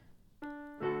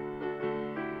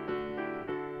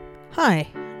Hi,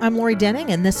 I'm Lori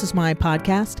Denning, and this is my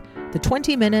podcast, The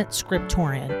 20-Minute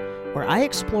Scriptorian, where I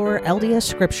explore LDS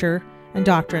scripture and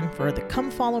doctrine for the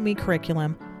Come Follow Me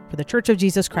curriculum for the Church of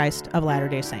Jesus Christ of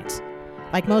Latter-day Saints.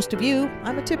 Like most of you,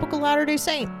 I'm a typical Latter-day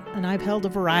Saint, and I've held a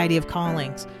variety of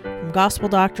callings. From gospel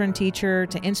doctrine teacher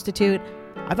to institute,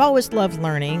 I've always loved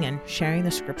learning and sharing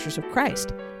the scriptures of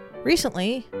Christ.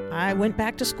 Recently, I went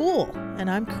back to school, and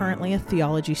I'm currently a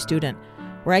theology student,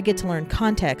 where I get to learn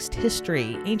context,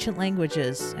 history, ancient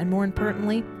languages, and more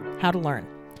importantly, how to learn.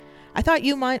 I thought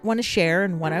you might want to share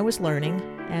in what I was learning,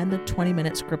 and the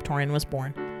 20-Minute Scriptorian was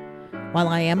born. While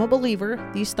I am a believer,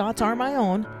 these thoughts are my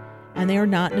own, and they are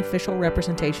not an official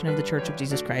representation of the Church of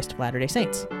Jesus Christ of Latter-day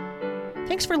Saints.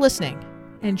 Thanks for listening,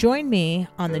 and join me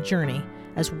on the journey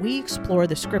as we explore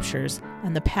the scriptures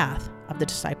and the path of the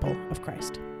disciple of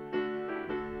Christ.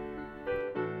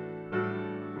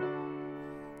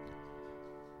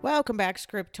 Welcome back,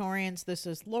 Scriptorians. This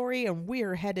is Lori, and we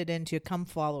are headed into Come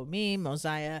Follow Me,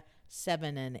 Mosiah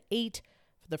 7 and 8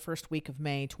 for the first week of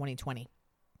May 2020.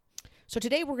 So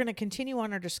today we're going to continue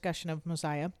on our discussion of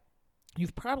Mosiah.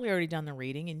 You've probably already done the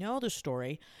reading, you know the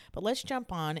story, but let's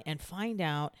jump on and find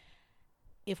out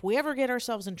if we ever get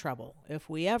ourselves in trouble, if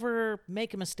we ever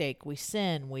make a mistake, we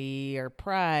sin, we are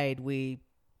pride, we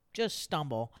just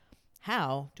stumble,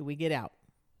 how do we get out?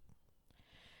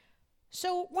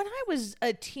 So when I was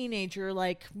a teenager,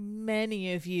 like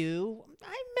many of you,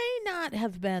 I may not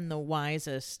have been the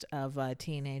wisest of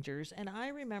teenagers. And I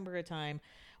remember a time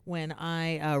when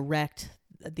I wrecked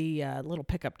the little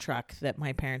pickup truck that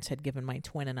my parents had given my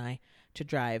twin and I to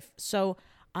drive. So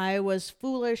I was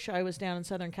foolish. I was down in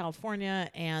Southern California,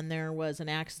 and there was an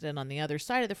accident on the other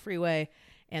side of the freeway.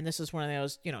 And this is one of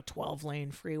those,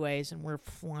 12-lane freeways, and we're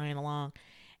flying along.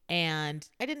 And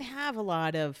I didn't have a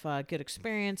lot of good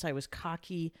experience. I was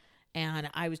cocky, and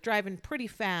I was driving pretty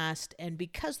fast. And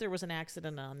because there was an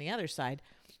accident on the other side,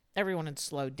 everyone had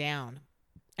slowed down.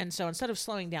 And so instead of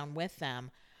slowing down with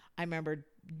them, I remember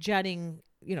jumping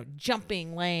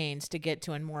lanes to get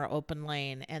to a more open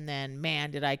lane. And then,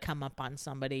 man, did I come up on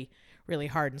somebody really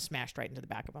hard and smashed right into the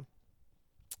back of them.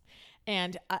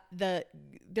 And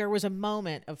there was a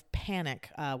moment of panic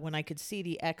when I could see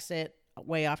the exit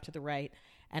way off to the right.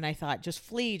 And I thought, just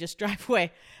flee, just drive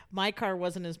away. My car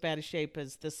wasn't as bad a shape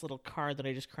as this little car that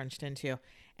I just crunched into.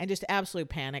 And just absolute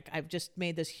panic. I've just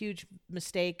made this huge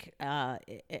mistake.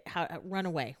 Run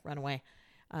away.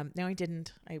 No, I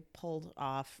didn't. I pulled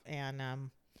off. And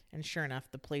sure enough,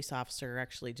 the police officer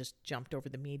actually just jumped over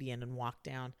the median and walked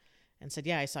down and said,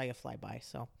 yeah, I saw you fly by.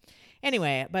 So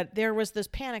anyway, but there was this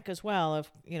panic as well of,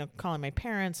 calling my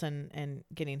parents and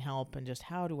getting help and just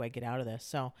how do I get out of this?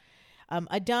 So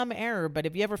a dumb error, but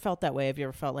have you ever felt that way? Have you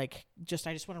ever felt like, I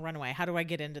just want to run away? How do I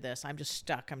get into this? I'm just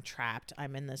stuck. I'm trapped.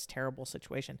 I'm in this terrible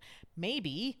situation.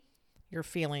 Maybe you're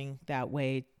feeling that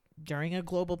way during a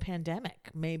global pandemic.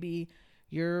 Maybe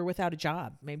you're without a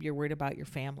job. Maybe you're worried about your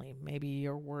family. Maybe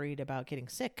you're worried about getting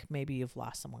sick. Maybe you've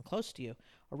lost someone close to you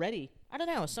already. I don't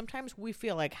know. Sometimes we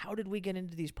feel like, how did we get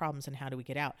into these problems and how do we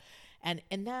get out? And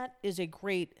that is a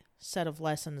great set of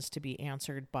lessons to be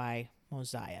answered by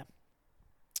Mosiah.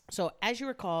 So as you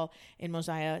recall, in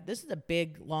Mosiah, this is a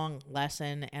big, long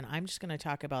lesson, and I'm just going to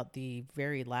talk about the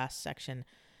very last section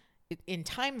in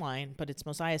timeline, but it's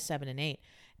Mosiah 7 and 8,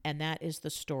 and that is the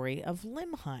story of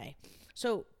Limhi.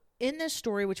 So in this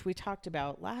story, which we talked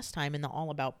about last time in the All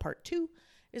About Part 2,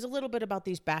 is a little bit about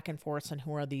these back and forths and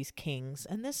who are these kings.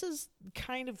 And this is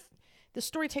the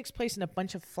story takes place in a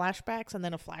bunch of flashbacks and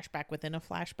then a flashback within a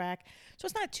flashback. So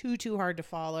it's not too hard to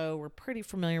follow. We're pretty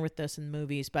familiar with this in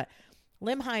movies, but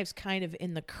Limhi's kind of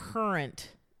in the current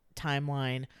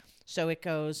timeline. So it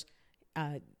goes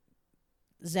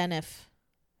Zeniff,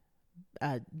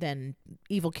 then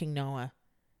evil King Noah,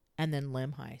 and then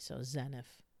Limhi. So Zeniff,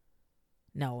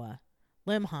 Noah,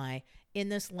 Limhi, in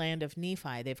this land of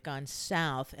Nephi. They've gone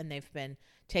south and they've been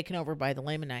taken over by the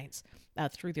Lamanites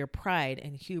through their pride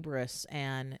and hubris.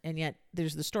 And yet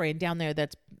there's the story. And down there,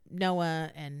 that's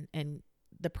Noah and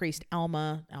the priest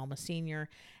Alma Sr.,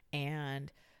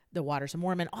 and the Waters of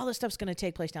Mormon. All this stuff's going to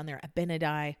take place down there.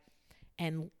 Abinadi.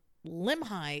 And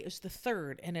Limhi is the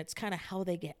third, and it's kind of how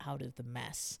they get out of the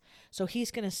mess. So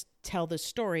he's going to tell this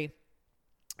story.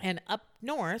 And up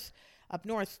north,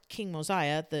 King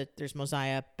Mosiah, there's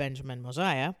Mosiah, Benjamin,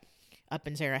 Mosiah, up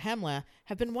in Zarahemla,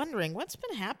 have been wondering what's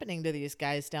been happening to these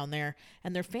guys down there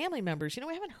and their family members.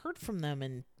 We haven't heard from them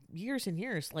in years and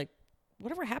years. Like,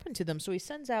 whatever happened to them? So he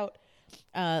sends out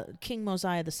King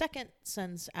Mosiah II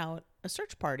sends out a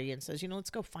search party and says, let's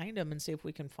go find them and see if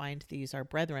we can find our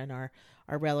brethren, our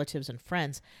relatives and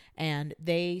friends. And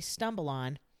they stumble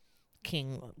on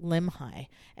King Limhi.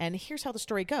 And here's how the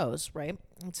story goes, right?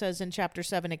 It says in chapter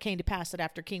 7, it came to pass that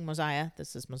after King Mosiah,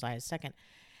 this is Mosiah's second,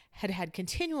 had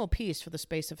continual peace for the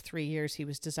space of 3 years, he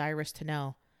was desirous to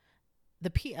know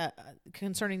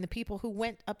concerning the people who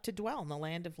went up to dwell in the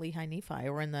land of Lehi Nephi,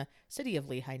 or in the city of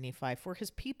Lehi Nephi, for his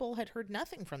people had heard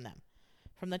nothing from them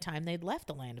from the time they'd left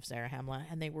the land of Zarahemla,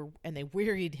 and they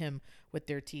wearied him with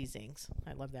their teasings.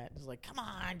 I love that. It's like, come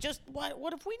on, just what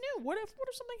if we knew? What if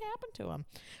something happened to him?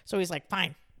 So he's like,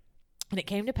 fine. And it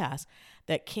came to pass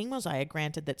that King Mosiah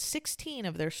granted that 16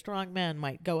 of their strong men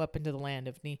might go up into the land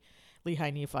of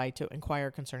Lehi Nephi to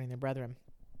inquire concerning their brethren.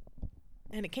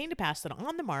 And it came to pass that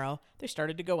on the morrow they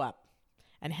started to go up.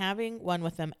 And having one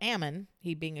with them Ammon,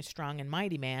 he being a strong and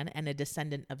mighty man and a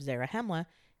descendant of Zarahemla,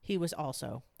 he was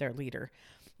also their leader.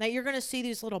 Now you're going to see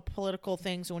these little political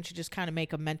things. I want you to just kind of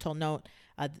make a mental note.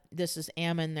 This is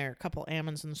Ammon. There are a couple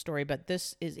Ammons in the story, but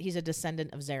he's a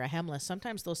descendant of Zarahemla.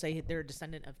 Sometimes they'll say they're a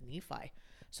descendant of Nephi.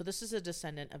 So this is a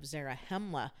descendant of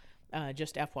Zarahemla,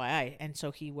 just FYI. And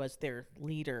so he was their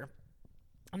leader.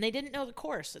 And they didn't know the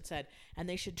course, it said, and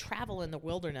they should travel in the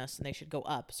wilderness and they should go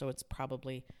up. So it's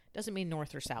probably, doesn't mean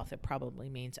north or south. It probably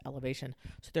means elevation.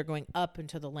 So they're going up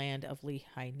into the land of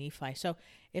Lehi Nephi. So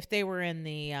if they were in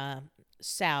the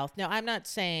south, now I'm not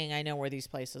saying I know where these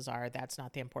places are. That's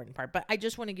not the important part. But I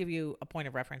just want to give you a point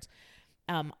of reference.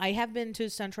 I have been to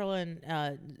Central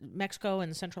and Mexico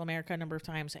and Central America a number of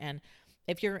times. And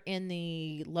if you're in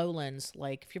the lowlands,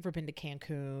 like if you've ever been to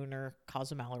Cancun or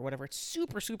Cozumel or whatever, it's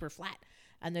super, super flat.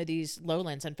 And they're these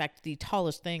lowlands. In fact, the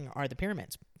tallest thing are the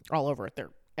pyramids all over.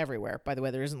 They're everywhere. By the way,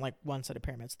 there isn't like one set of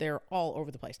pyramids. They're all over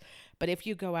the place. But if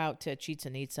you go out to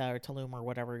Chichen Itza or Tulum or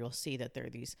whatever, you'll see that there are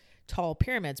these tall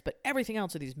pyramids, but everything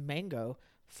else are these mango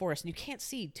forests. And you can't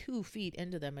see 2 feet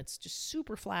into them. It's just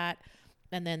super flat.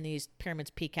 And then these pyramids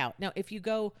peak out. Now, if you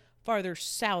go farther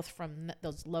south from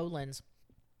those lowlands,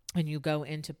 and you go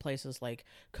into places like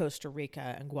Costa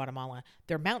Rica and Guatemala,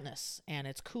 they're mountainous and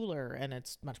it's cooler and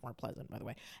it's much more pleasant, by the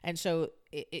way. And so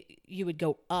you would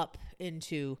go up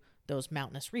into those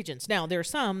mountainous regions. Now, there are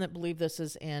some that believe this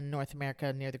is in North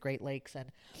America near the Great Lakes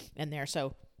and there.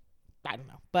 So I don't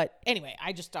know. But anyway,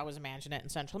 I just always imagine it in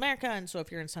Central America. And so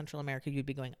if you're in Central America, you'd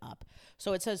be going up.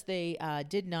 So it says they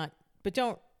did not, but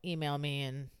don't email me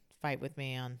and fight with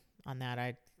me on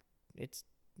that. It's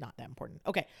not that important.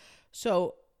 Okay.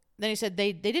 So then he said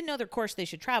they didn't know their course they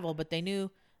should travel, but they knew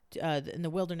in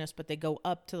the wilderness, but they go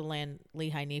up to the land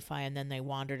Lehi Nephi, and then they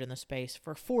wandered in the space.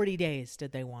 For 40 days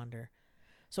did they wander.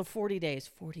 So 40 days,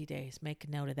 make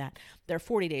a note of that. There are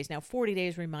 40 days. Now 40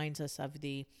 days reminds us of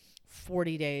the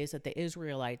 40 days that the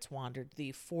Israelites wandered,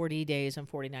 the 40 days and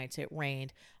 40 nights it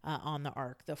rained on the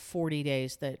ark, the 40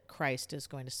 days that Christ is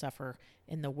going to suffer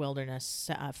in the wilderness,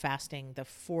 fasting, the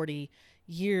 40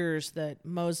 years that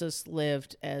Moses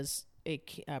lived as a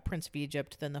prince of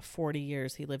Egypt, then the 40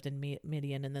 years he lived in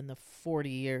Midian, and then the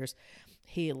 40 years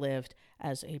he lived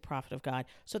as a prophet of God.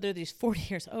 So there are these 40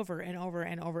 years over and over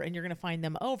and over, and you're going to find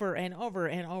them over and over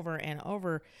and over and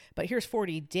over. But here's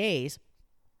 40 days.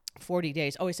 40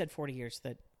 days. Oh, he said 40 years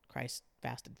that Christ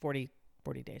fasted. 40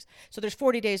 days. So there's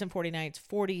 40 days and 40 nights,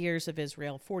 40 years of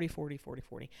Israel, 40, 40, 40,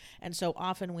 40. And so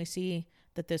often we see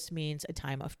that this means a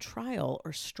time of trial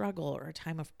or struggle or a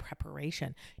time of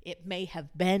preparation. It may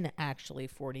have been actually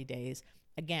 40 days.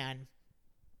 Again,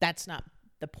 that's not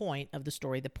the point of the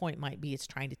story. The point might be it's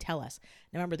trying to tell us.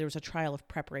 Now, remember, there was a trial of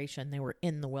preparation. They were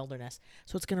in the wilderness.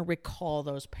 So it's going to recall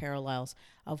those parallels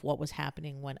of what was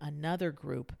happening when another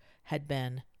group had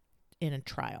been in a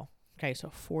trial. Okay, so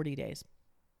 40 days.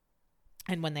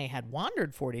 And when they had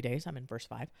wandered 40 days, I'm in verse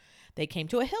 5, they came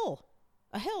to a hill.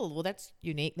 A hill, well, that's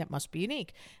unique. That must be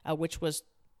unique, which was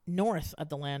north of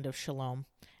the land of Shalom.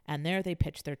 And there they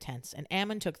pitched their tents. And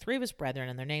Ammon took 3 of his brethren,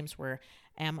 and their names were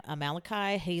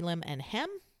Amaleki, Halim, and Hem.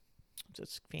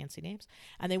 Just fancy names.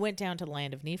 And they went down to the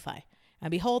land of Nephi.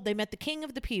 And behold, they met the king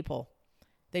of the people.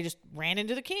 They just ran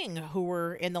into the king who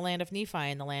were in the land of Nephi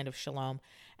and the land of Shalom.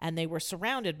 And they were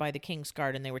surrounded by the king's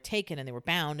guard, and they were taken, and they were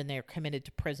bound, and they were committed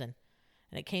to prison.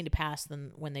 And it came to pass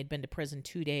then when they'd been to prison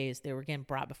 2 days, they were again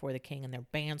brought before the king, and their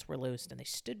bands were loosed, and they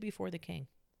stood before the king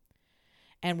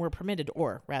and were permitted,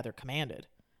 or rather commanded,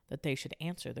 that they should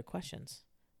answer the questions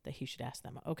that he should ask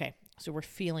them. Okay, so we're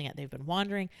feeling it. They've been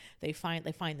wandering. They find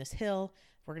this hill.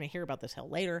 We're going to hear about this hill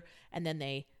later. And then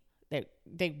they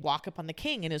walk up on the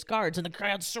king and his guards, and the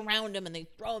crowds surround him, and they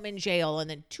throw him in jail. And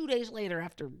then 2 days later,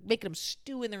 after making him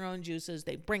stew in their own juices,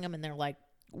 they bring him, and they're like,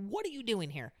 what are you doing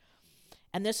here?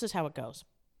 And this is how it goes.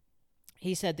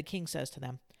 He said, the king says to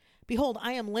them, behold,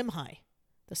 I am Limhi,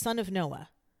 the son of Noah,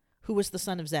 who was the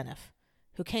son of Zeniff.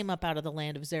 who came up out of the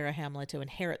land of Zarahemla to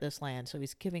inherit this land. So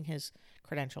he's giving his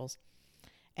credentials.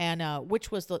 And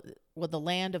which was the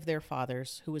land of their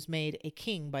fathers, who was made a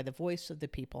king by the voice of the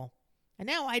people. And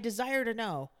now I desire to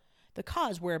know the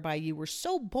cause whereby you were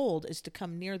so bold as to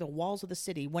come near the walls of the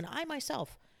city, when I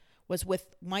myself was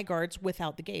with my guards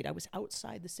without the gate. I was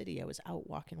outside the city. I was out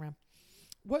walking around.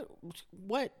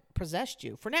 What possessed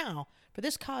you? For now, for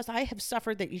this cause, I have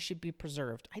suffered that you should be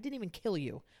preserved. I didn't even kill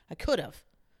you. I could have,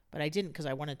 but I didn't, because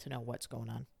I wanted to know what's going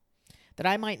on, that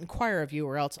I might inquire of you,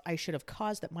 or else I should have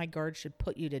caused that my guards should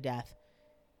put you to death.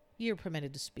 You are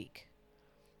permitted to speak.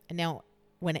 And now,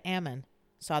 when Ammon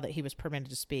saw that he was permitted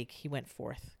to speak, he went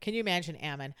forth. Can you imagine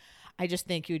Ammon? I just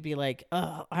think you would be like,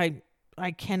 oh,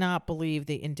 I cannot believe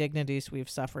the indignities we've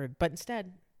suffered. But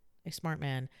instead, a smart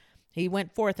man, he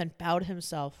went forth and bowed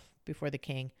himself before the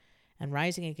king, and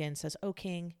rising again says, O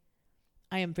king,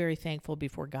 I am very thankful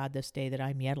before God this day that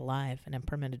I am yet alive and am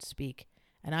permitted to speak,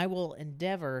 and I will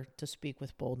endeavor to speak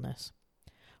with boldness.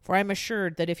 For I am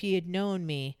assured that if ye had known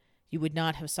me, you would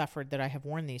not have suffered that I have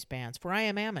worn these bands. For I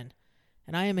am Ammon,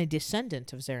 and I am a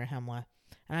descendant of Zarahemla,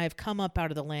 and I have come up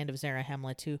out of the land of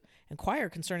Zarahemla to inquire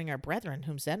concerning our brethren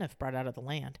whom Zeniff brought out of the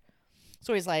land.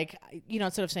 So he's like,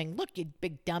 instead of saying, look, you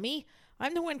big dummy,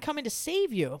 I'm the one coming to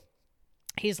save you.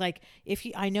 He's like,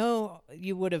 I know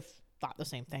you would have thought the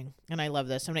same thing. And I love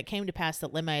this. And when it came to pass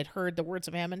that Limhi had heard the words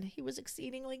of Ammon, he was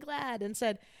exceedingly glad and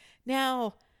said,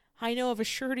 now I know of a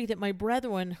surety that my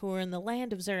brethren who are in the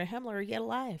land of Zarahemla are yet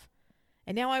alive.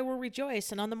 And now I will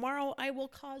rejoice, and on the morrow I will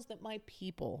cause that my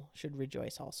people should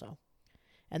rejoice also.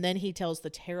 And then he tells the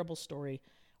terrible story.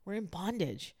 We're in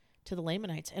bondage to the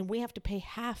Lamanites, and we have to pay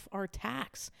half our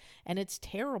tax, and it's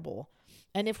terrible.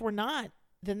 And if we're not,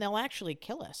 then they'll actually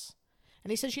kill us.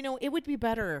 And he says, it would be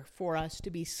better for us to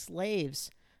be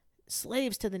slaves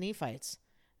to the Nephites,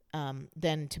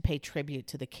 than to pay tribute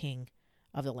to the king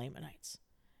of the Lamanites.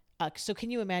 So can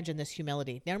you imagine this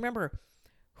humility? Now remember,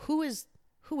 who is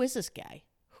this guy?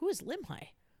 Who is Limhi?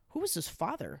 Who was his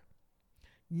father?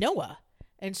 Noah.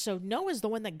 And so Noah's the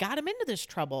one that got him into this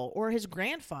trouble, or his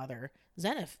grandfather,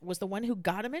 Zeniff, was the one who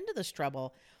got him into this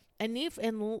trouble. And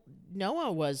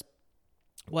Noah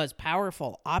was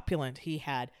powerful, opulent. He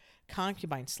had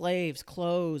concubines, slaves,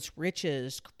 clothes,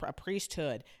 riches, a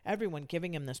priesthood, everyone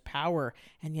giving him this power.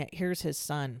 And yet here's his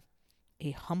son,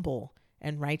 a humble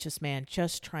and righteous man,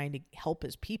 just trying to help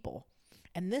his people.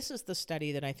 And this is the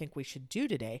study that I think we should do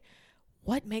today.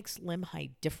 What makes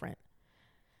Limhi different?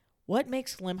 What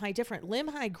makes Limhi different?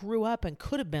 Limhi grew up and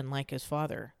could have been like his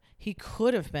father. He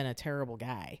could have been a terrible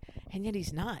guy, and yet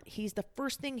he's not. He's the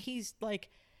first thing, he's like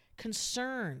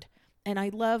concerned. And I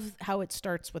love how it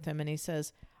starts with him. And he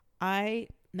says, I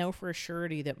know for a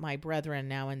surety that my brethren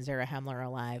now in Zarahemla are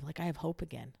alive. Like, I have hope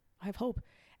again. I have hope.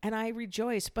 And I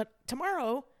rejoice. But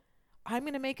tomorrow, I'm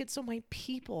going to make it so my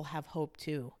people have hope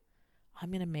too. I'm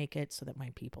going to make it so that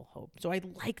my people hope. So I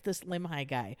like this Limhi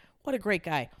guy. What a great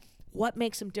guy. What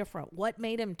makes him different? What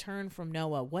made him turn from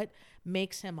Noah? What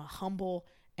makes him a humble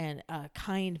and a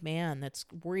kind man that's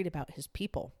worried about his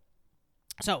people?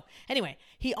 So anyway,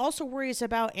 he also worries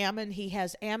about Ammon. He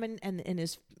has Ammon and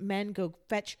his men go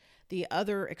fetch the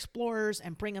other explorers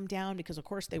and bring them down because, of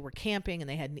course, they were camping and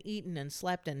they hadn't eaten and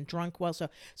slept and drunk well. So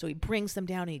he brings them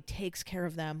down and he takes care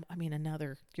of them. I mean,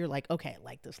 you're like, okay, I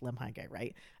like this Limhi guy,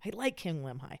 right? I like King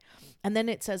Limhi. And then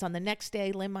it says, on the next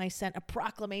day, Limhi sent a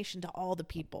proclamation to all the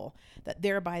people that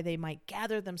thereby they might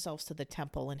gather themselves to the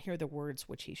temple and hear the words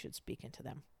which he should speak into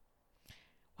them.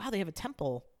 Wow, they have a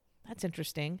temple. That's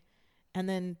interesting. And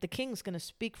then the king's going to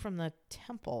speak from the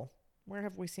temple. Where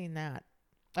have we seen that?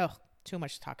 Oh, too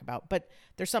much to talk about. But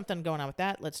there's something going on with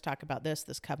that. Let's talk about this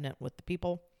covenant with the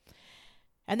people.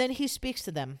 And then he speaks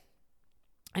to them.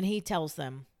 And he tells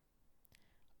them,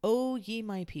 O ye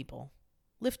my people,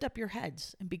 lift up your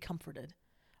heads and be comforted.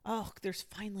 Oh, there's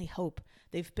finally hope.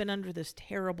 They've been under this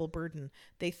terrible burden.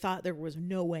 They thought there was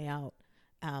no way out.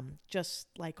 Just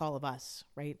like all of us,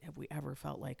 right? Have we ever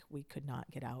felt like we could not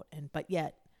get out? But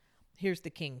yet, here's the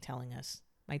king telling us,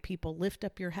 my people, lift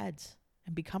up your heads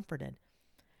and be comforted.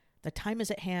 The time is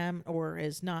at hand, or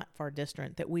is not far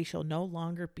distant, that we shall no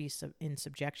longer be in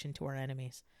subjection to our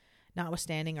enemies,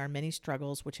 notwithstanding our many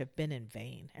struggles, which have been in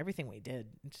vain. Everything we did,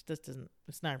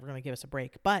 it's not going to give us a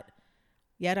break. But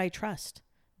yet I trust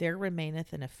there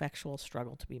remaineth an effectual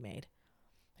struggle to be made.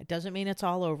 It doesn't mean it's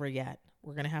all over yet.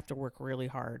 We're going to have to work really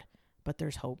hard, but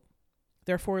there's hope.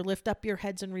 Therefore, lift up your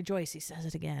heads and rejoice. He says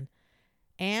it again.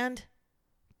 And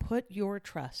put your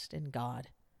trust in God,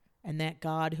 and that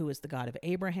God who is the God of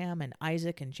Abraham and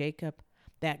Isaac and Jacob,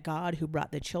 that God who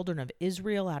brought the children of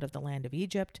Israel out of the land of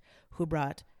Egypt, who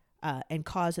brought and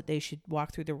caused that they should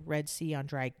walk through the Red Sea on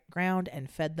dry ground, and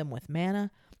fed them with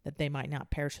manna, that they might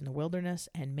not perish in the wilderness,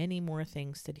 and many more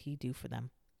things did he do for them.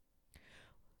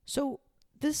 So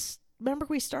remember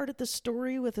we started the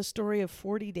story with a story of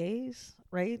 40 days,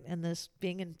 right? And this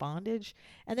being in bondage.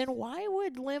 And then why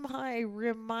would Limhi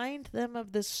remind them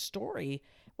of this story?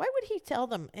 Why would he tell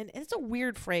them? And it's a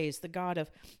weird phrase, the God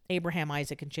of Abraham,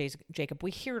 Isaac, and Jacob.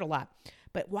 We hear it a lot.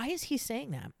 But why is he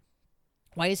saying that?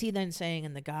 Why is he then saying,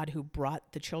 and the God who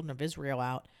brought the children of Israel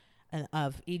out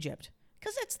of Egypt?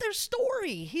 Because it's their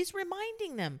story. He's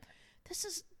reminding them, this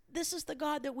is the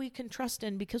God that we can trust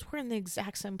in, because we're in the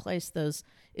exact same place those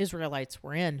Israelites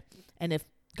were in. And if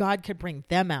God could bring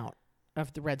them out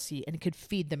of the Red Sea and could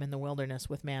feed them in the wilderness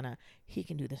with manna, he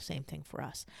can do the same thing for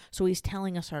us. So he's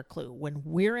telling us our clue. When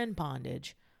we're in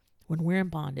bondage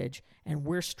and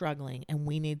we're struggling and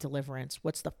we need deliverance,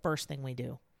 what's the first thing we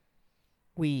do?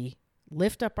 We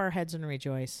lift up our heads and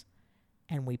rejoice,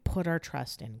 and we put our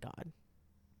trust in God.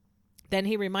 Then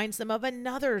he reminds them of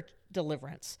another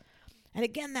deliverance. And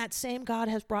again, that same God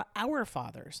has brought our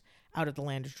fathers out of the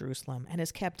land of Jerusalem and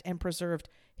has kept and preserved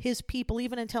his people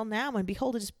even until now. And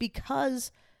behold, it is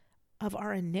because of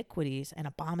our iniquities and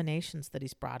abominations that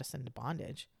he's brought us into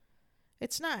bondage.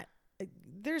 It's not,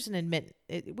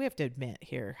 we have to admit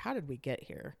here, how did we get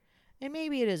here? And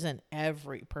maybe it isn't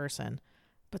every person,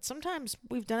 but sometimes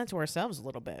we've done it to ourselves a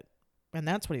little bit. And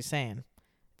that's what he's saying.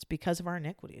 It's because of our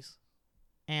iniquities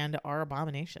and our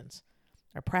abominations,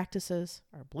 our practices,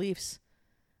 our beliefs,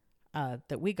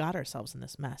 that we got ourselves in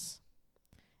this mess.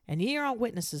 And ye are all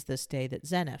witnesses this day that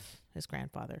Zeniff, his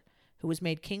grandfather, who was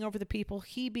made king over the people,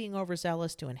 he being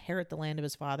overzealous to inherit the land of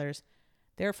his fathers,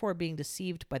 therefore being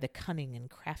deceived by the cunning and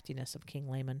craftiness of King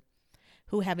Laman,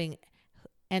 who having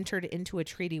entered into a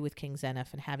treaty with King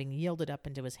Zeniff, and having yielded up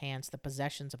into his hands the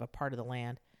possessions of a part of the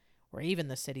land, or even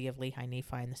the city of Lehi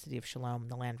Nephi and the city of Shalom,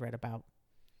 the land read about.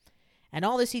 And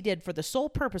all this he did for the sole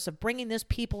purpose of bringing this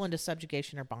people into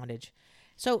subjugation or bondage.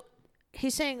 So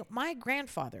he's saying, my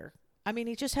grandfather,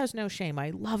 he just has no shame.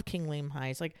 I love King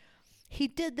Limhi. It's like, he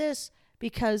did this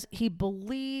because he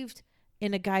believed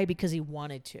in a guy because he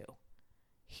wanted to.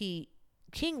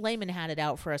 King Laman had it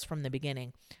out for us from the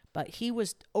beginning, but he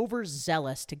was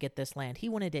overzealous to get this land. He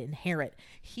wanted to inherit.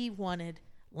 He wanted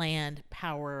land,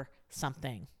 power,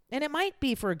 something. And it might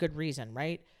be for a good reason,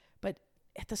 right? But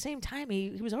at the same time,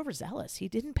 he was overzealous. He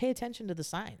didn't pay attention to the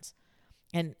signs.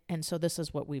 And so this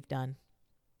is what we've done.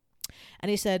 And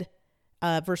he said,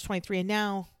 verse 23, and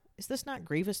now, is this not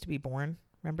grievous to be born?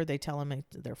 Remember, they tell him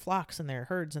their flocks and their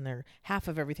herds and their half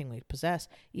of everything we possess,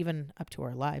 even up to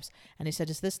our lives. And he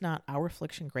said, is this not our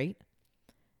affliction great?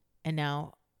 And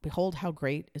now, behold, how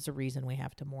great is the reason we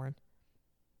have to mourn.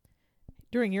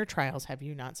 During your trials, have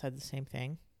you not said the same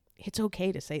thing? It's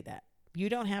okay to say that. You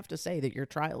don't have to say that your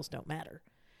trials don't matter.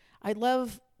 I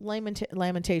love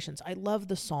Lamentations. I love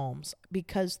the Psalms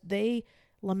because they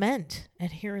lament. And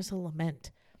here is a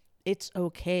lament. It's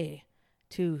okay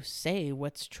to say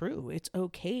what's true. It's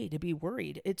okay to be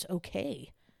worried. It's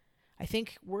okay. I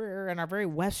think we're in our very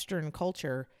Western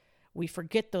culture, we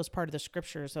forget those part of the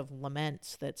scriptures of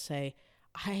laments that say,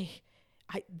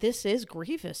 this is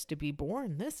grievous to be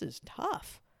born. This is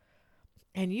tough.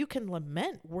 And you can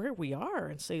lament where we are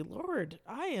and say, Lord,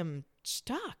 I am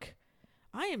stuck.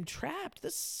 I am trapped.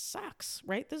 This sucks,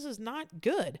 right? This is not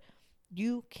good.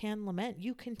 You can lament.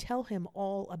 You can tell him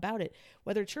all about it.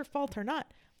 Whether it's your fault or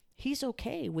not, he's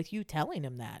okay with you telling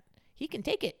him that. He can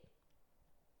take it.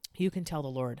 You can tell the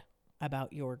Lord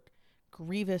about your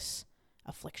grievous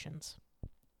afflictions.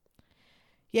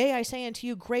 Yea, I say unto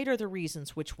you, great are the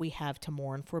reasons which we have to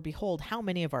mourn. For behold, how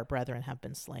many of our brethren have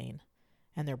been slain,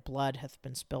 and their blood hath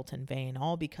been spilt in vain,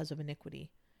 all because of iniquity.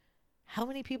 How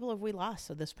many people have we lost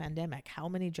of this pandemic? How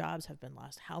many jobs have been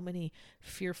lost? How many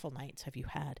fearful nights have you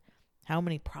had? How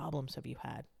many problems have you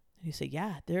had? And you say,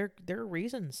 yeah, there are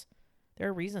reasons. There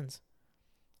are reasons.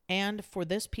 And for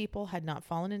this people had not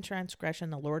fallen in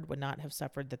transgression, the Lord would not have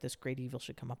suffered that this great evil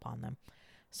should come upon them.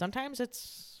 Sometimes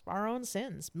it's our own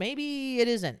sins. Maybe it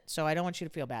isn't. So I don't want you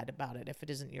to feel bad about it if it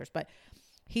isn't yours. But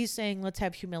he's saying, let's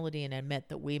have humility and admit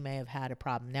that we may have had a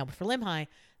problem. Now, for Limhi,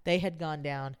 they had gone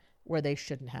down where they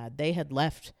shouldn't have. They had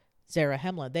left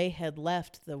Zarahemla. They had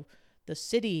left the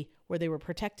city where they were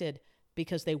protected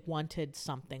because they wanted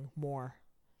something more.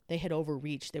 They had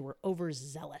overreached. They were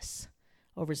overzealous.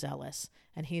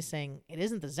 And he's saying it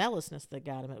isn't the zealousness that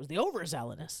got him. It was the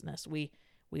overzealousness. We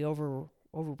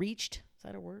overreached. Is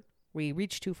that a word? We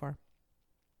reached too far.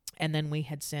 And then we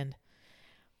had sinned.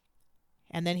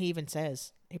 And then he even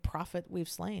says, a prophet we've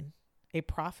slain. A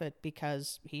prophet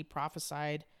because he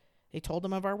prophesied. He told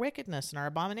them of our wickedness and our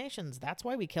abominations. That's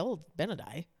why we killed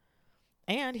Benadai.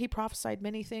 And he prophesied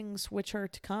many things which are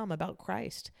to come about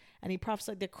Christ. And he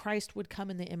prophesied that Christ would come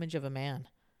in the image of a man.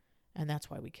 And that's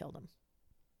why we killed him.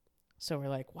 So we're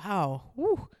like, wow,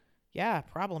 whew, yeah,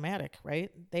 problematic, right?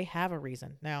 They have a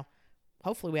reason. Now,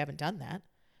 hopefully we haven't done that.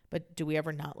 But do we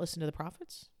ever not listen to the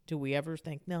prophets? Do we ever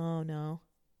think, no,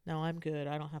 I'm good.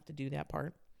 I don't have to do that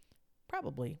part?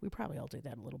 Probably. We probably all do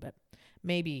that a little bit.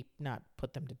 Maybe not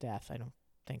put them to death. I don't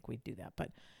think we'd do that.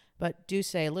 But do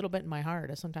say a little bit in my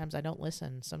heart. Sometimes I don't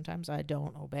listen. Sometimes I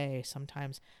don't obey.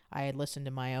 Sometimes I listen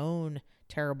to my own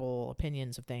terrible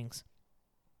opinions of things.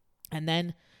 And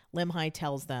then Limhi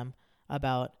tells them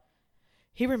about,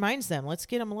 he reminds them, let's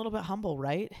get them a little bit humble,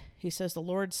 right? He says, the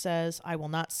Lord says, I will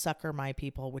not succor my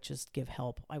people, which is give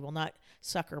help. I will not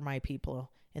succor my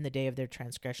people in the day of their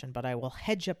transgression, but I will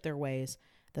hedge up their ways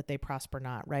that they prosper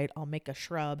not, right? I'll make a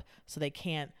shrub so they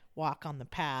can't walk on the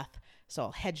path. So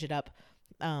I'll hedge it up.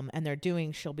 And their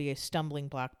doing shall be a stumbling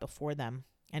block before them.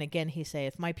 And again, he say,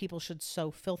 if my people should sow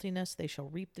filthiness, they shall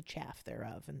reap the chaff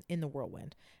thereof and in the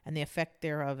whirlwind, and the effect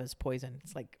thereof is poison.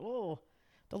 It's like, oh,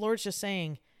 the Lord's just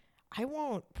saying, I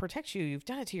won't protect you. You've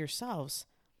done it to yourselves.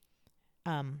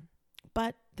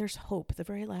 But there's hope. The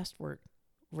very last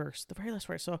verse.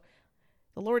 So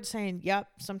the Lord's saying, yep,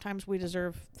 sometimes we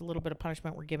deserve the little bit of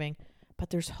punishment we're giving, but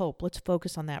there's hope. Let's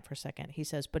focus on that for a second. He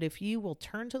says, but if you will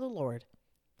turn to the Lord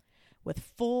with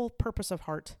full purpose of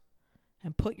heart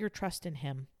and put your trust in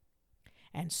him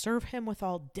and serve him with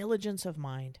all diligence of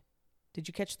mind. Did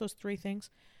you catch those three things?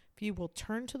 If you will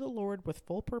turn to the Lord with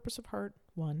full purpose of heart,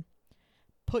 1,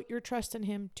 put your trust in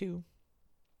him, 2,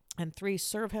 and 3,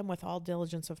 serve him with all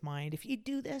diligence of mind. If you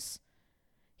do this,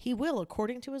 he will,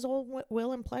 according to his own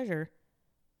will and pleasure,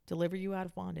 deliver you out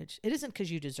of bondage. It isn't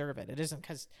because you deserve it. It isn't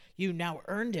because you now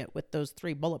earned it with those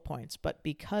 3 bullet points, but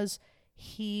because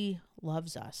he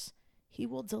loves us. He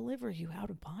will deliver you out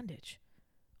of bondage.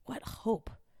 What hope.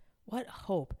 What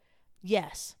hope.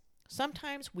 Yes,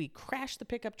 sometimes we crash the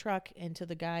pickup truck into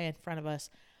the guy in front of us,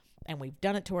 and we've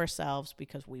done it to ourselves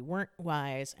because we weren't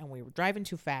wise and we were driving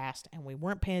too fast and we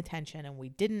weren't paying attention and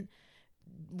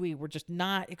we were just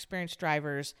not experienced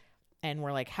drivers, and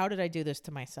we're like, how did I do this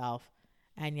to myself?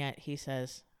 And yet he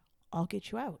says, I'll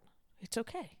get you out. It's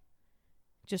okay.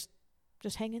 Just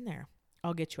hang in there.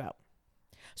 I'll get you out.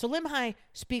 So Limhi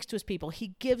speaks to his people.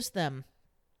 He gives them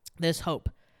this hope.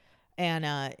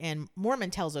 And Mormon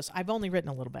tells us, I've only written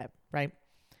a little bit, right?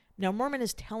 Now, Mormon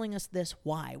is telling us this.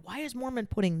 Why? Why is Mormon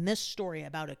putting this story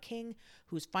about a king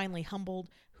who's finally humbled,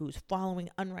 who's following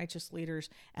unrighteous leaders,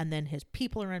 and then his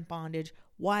people are in bondage?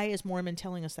 Why is Mormon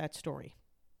telling us that story?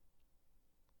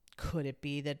 Could it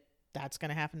be that that's going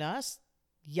to happen to us?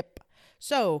 Yep.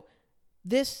 So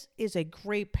this is a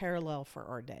great parallel for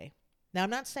our day. Now, I'm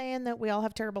not saying that we all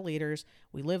have terrible leaders.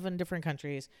 We live in different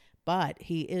countries, but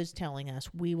he is telling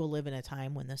us we will live in a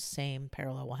time when the same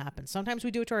parallel will happen. Sometimes we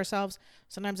do it to ourselves.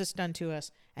 Sometimes it's done to us,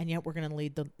 and yet we're going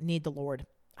to need the Lord.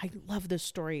 I love this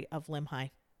story of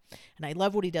Limhi, and I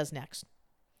love what he does next.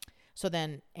 So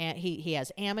then he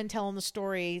has Ammon telling the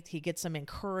story. He gets them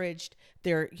encouraged.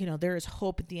 There is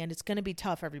hope at the end. It's going to be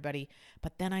tough, everybody.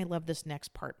 But then I love this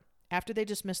next part. After they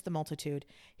dismiss the multitude,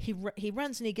 he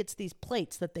runs and he gets these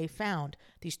plates that they found,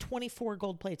 these 24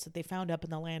 gold plates that they found up in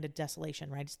the land of desolation,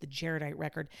 right? It's the Jaredite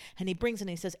record. And he brings it and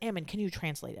he says, Ammon, can you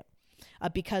translate it?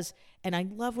 And I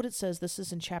love what it says. This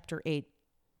is in chapter 8.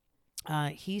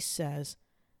 He says,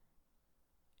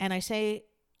 and I say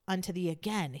unto thee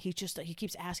again, he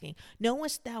keeps asking,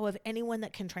 knowest thou of anyone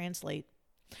that can translate?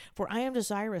 For I am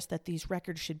desirous that these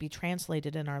records should be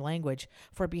translated in our language,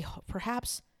 for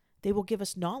perhaps they will give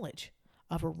us knowledge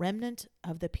of a remnant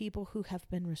of the people who have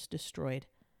been destroyed,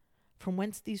 from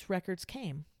whence these records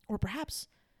came. Or perhaps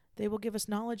they will give us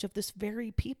knowledge of this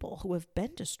very people who have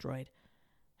been destroyed,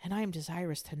 and I am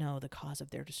desirous to know the cause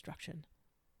of their destruction.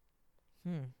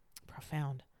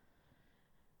 Profound.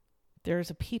 There is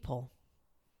a people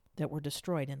that were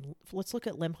destroyed, and let's look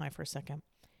at Limhi for a second.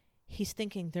 He's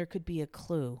thinking there could be a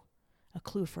clue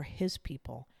for his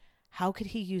people. How could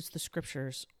he use the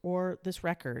scriptures or this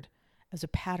record as a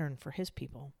pattern for his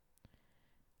people?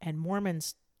 And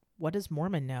what does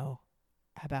Mormon know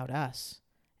about us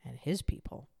and his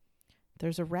people?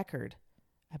 There's a record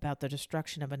about the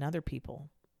destruction of another people,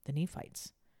 the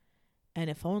Nephites. And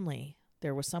if only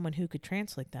there was someone who could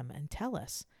translate them and tell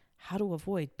us how to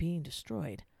avoid being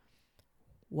destroyed.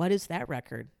 What is that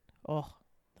record? Oh,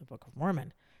 the Book of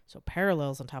Mormon. So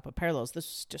parallels on top of parallels. This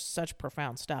is just such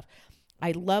profound stuff.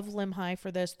 I love Limhi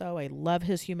for this, though. I love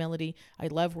his humility. I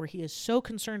love where he is so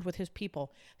concerned with his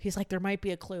people. He's like, there might be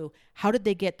a clue. How did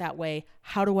they get that way?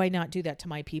 How do I not do that to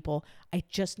my people? I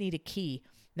just need a key.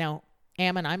 Now,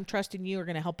 Ammon, I'm trusting you are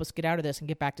going to help us get out of this and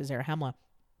get back to Zarahemla.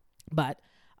 But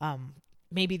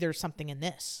maybe there's something in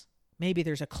this. Maybe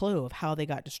there's a clue of how they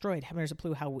got destroyed. Maybe there's a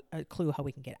clue how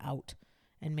we can get out.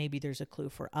 And maybe there's a clue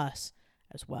for us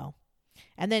as well.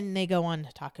 And then they go on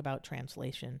to talk about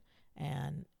translation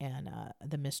and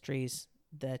the mysteries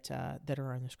that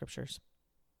are in the scriptures.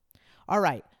 All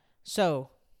right. So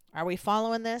are we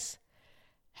following this?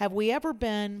 Have we ever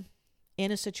been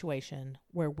in a situation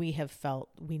where we have felt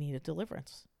we needed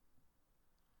deliverance?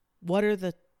 What are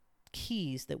the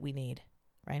keys that we need,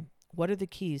 right? What are the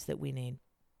keys that we need?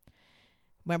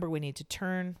 Remember, we need to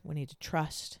turn, we need to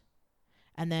trust.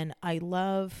 And then I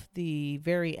love the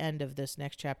very end of this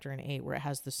next chapter in 8 where it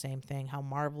has the same thing. How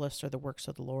marvelous are the works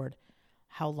of the Lord.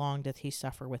 How long doth he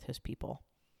suffer with his people,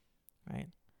 right?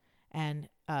 And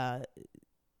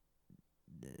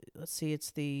let's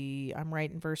see, I'm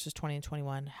right in verses 20 and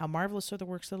 21. How marvelous are the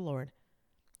works of the Lord,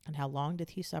 and how long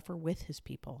did he suffer with his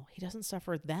people? He doesn't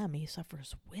suffer them, he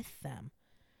suffers with them.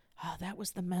 That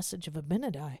was the message of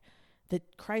Abinadi,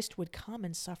 that Christ would come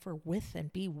and suffer with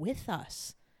and be with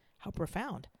us. How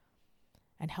profound.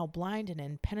 And how blind and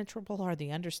impenetrable are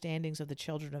the understandings of the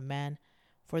children of men,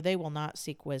 for they will not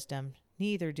seek wisdom,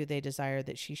 neither do they desire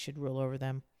that she should rule over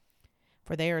them.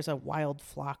 For they are as a wild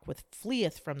flock which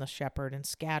fleeth from the shepherd, and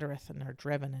scattereth, and are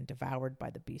driven and devoured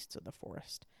by the beasts of the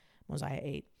forest. Mosiah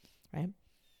 8, right?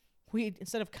 We,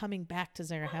 instead of coming back to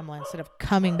Zarahemla, instead of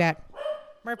coming back,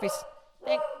 Murphy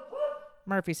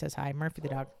says hi, Murphy the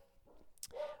dog.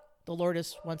 The Lord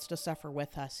wants to suffer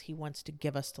with us. He wants to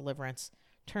give us deliverance.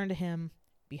 Turn to him,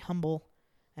 be humble,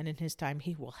 and in his time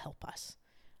he will help us.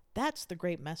 That's the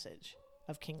great message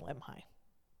of King Limhi.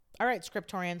 All right,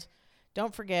 Scriptorians,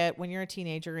 don't forget, when you're a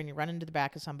teenager and you run into the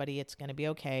back of somebody, it's going to be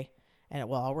okay, and it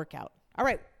will all work out. All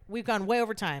right, we've gone way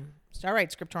over time. All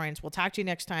right, Scriptorians, we'll talk to you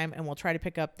next time, and we'll try to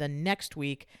pick up the next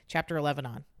week, chapter 11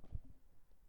 on.